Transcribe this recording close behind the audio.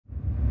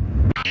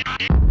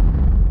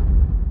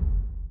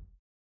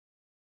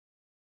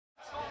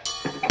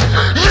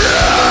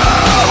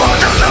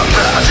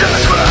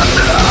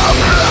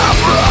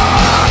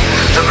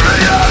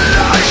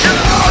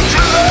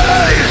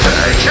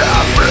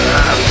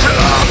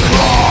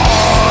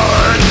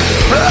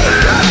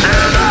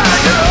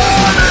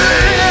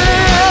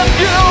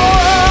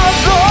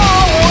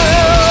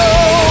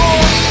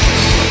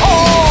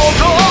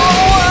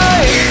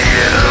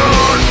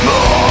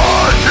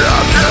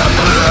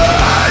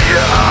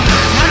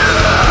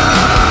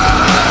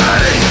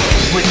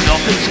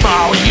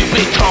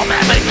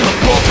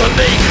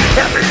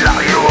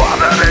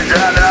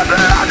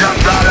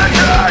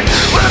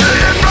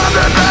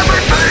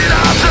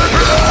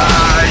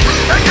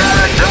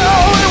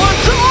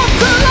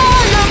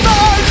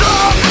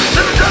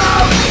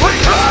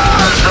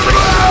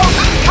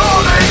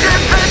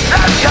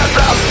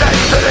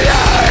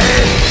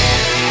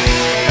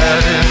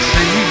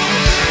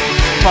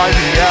My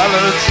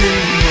reality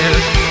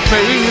is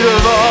made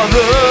of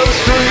others'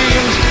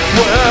 dreams.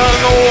 When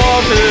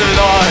was it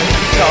I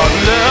got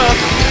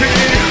left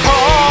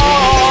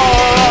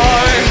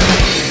behind?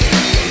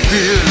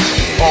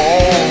 It's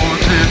all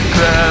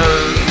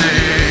depending.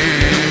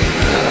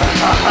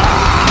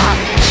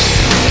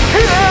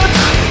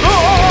 It's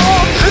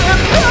all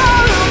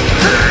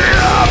depending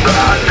on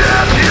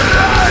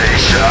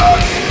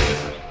manipulation.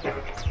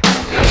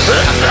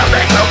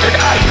 Something melted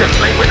ice to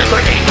play with the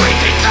gritty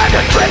greasy side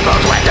of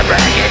trembles when the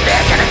brain is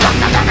there. Can I talk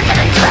about the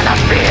getting smell of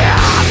fear?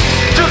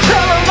 Just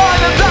tell a lie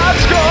that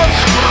that's gone.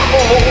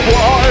 Oh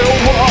why, oh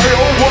why,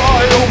 oh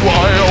why, oh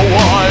why, oh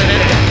why?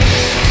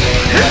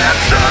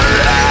 It's the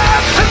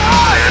last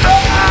time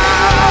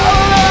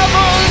I'll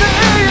ever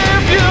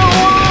leave you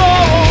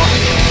alone.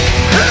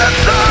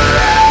 It's the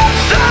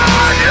last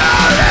time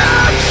you'll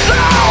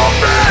insult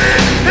me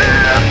in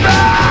my home.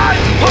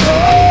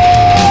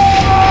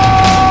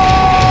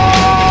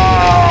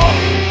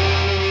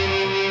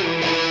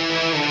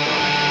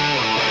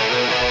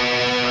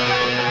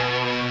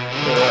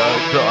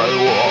 I walk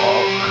out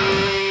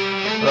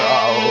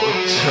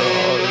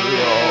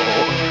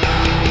alone.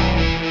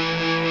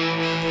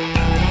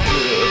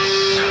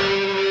 This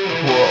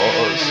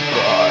was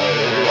my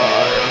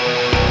life,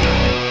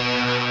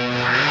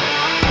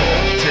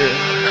 ended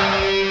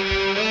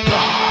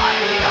by a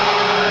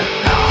night.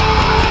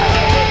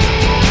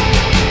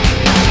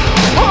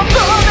 I'm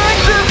burning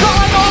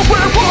designer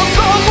with one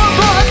song was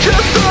like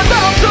just an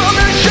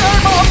absolute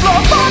shame of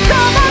love. Fuck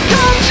out my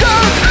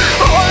conscience.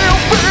 Are you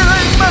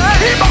feeling me?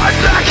 My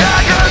black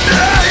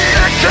agony,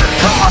 it can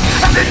talk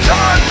and it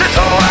turns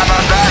into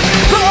everything.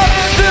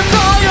 Burning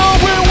desire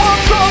with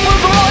one song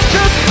was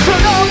righteous,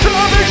 turn out to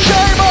be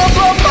shame of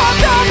love. Fuck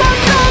out my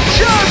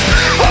conscience.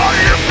 Are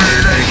you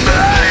feeling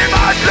me?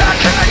 My black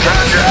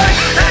agony,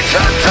 it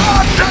can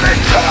talk and it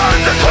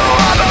turns into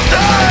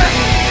everything.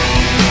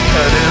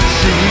 And it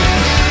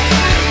seems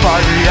my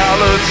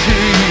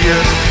reality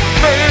is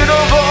made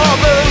of all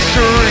the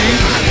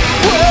streets.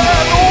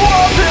 When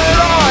was it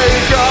I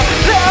got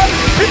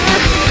left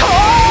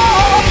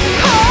behind?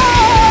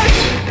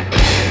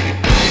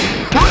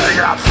 Bring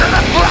up to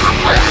the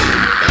problem.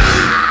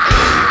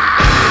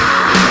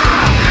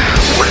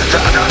 We're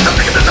trying to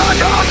something in the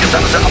dark, I'll get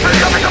some selfie,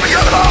 I'm becoming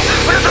animal.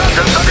 We're trying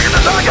to something in the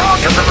dark, I'll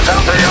get some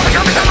selfie, I'm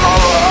becoming animal.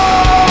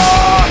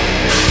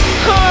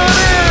 I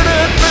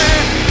didn't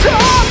mean to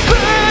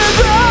be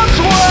this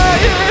way.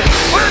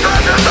 We're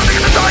trying to something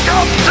in the dark,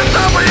 I'll get some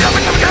selfie, I'm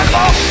becoming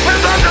animal. We're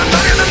trying to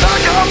something in the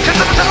dark, I'll get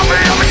some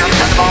selfie, I'm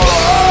becoming animal.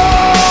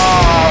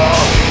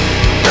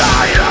 I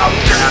don't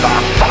give a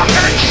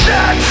fucking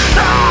shit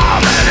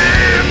not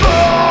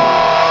anymore.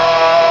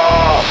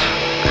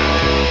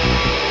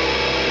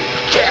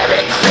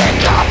 Getting sick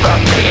of the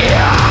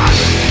fear.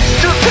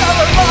 Just tell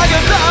a lie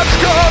and that's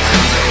good.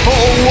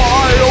 Oh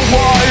why, oh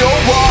why, oh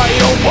why,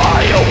 oh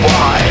why, oh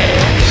why?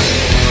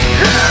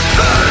 It's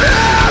the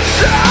last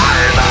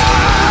time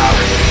I'll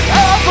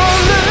ever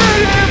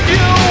leave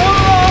you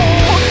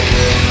alone.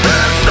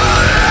 It's the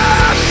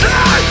last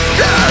time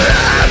you'll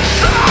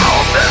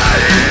insult me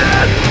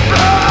in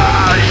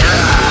my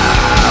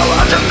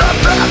home. To the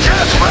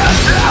matches with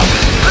no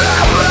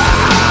power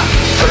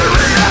to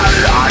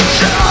realize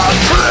your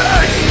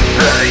dream.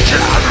 They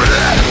can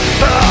rip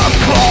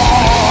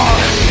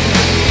apart.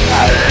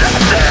 And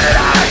that's it,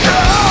 I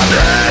got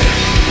it.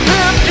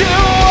 If you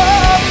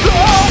have the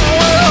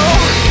will,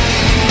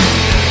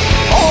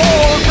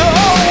 all the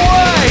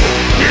way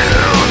you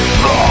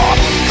thought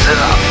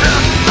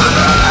doesn't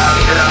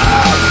burn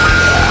us.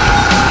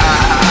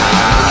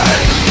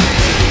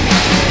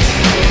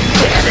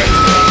 Getting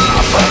sick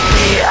of the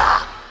fear.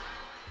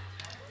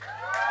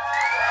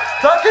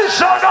 Thank you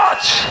so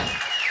much.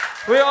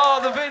 We are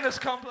the Venus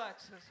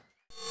Complexes.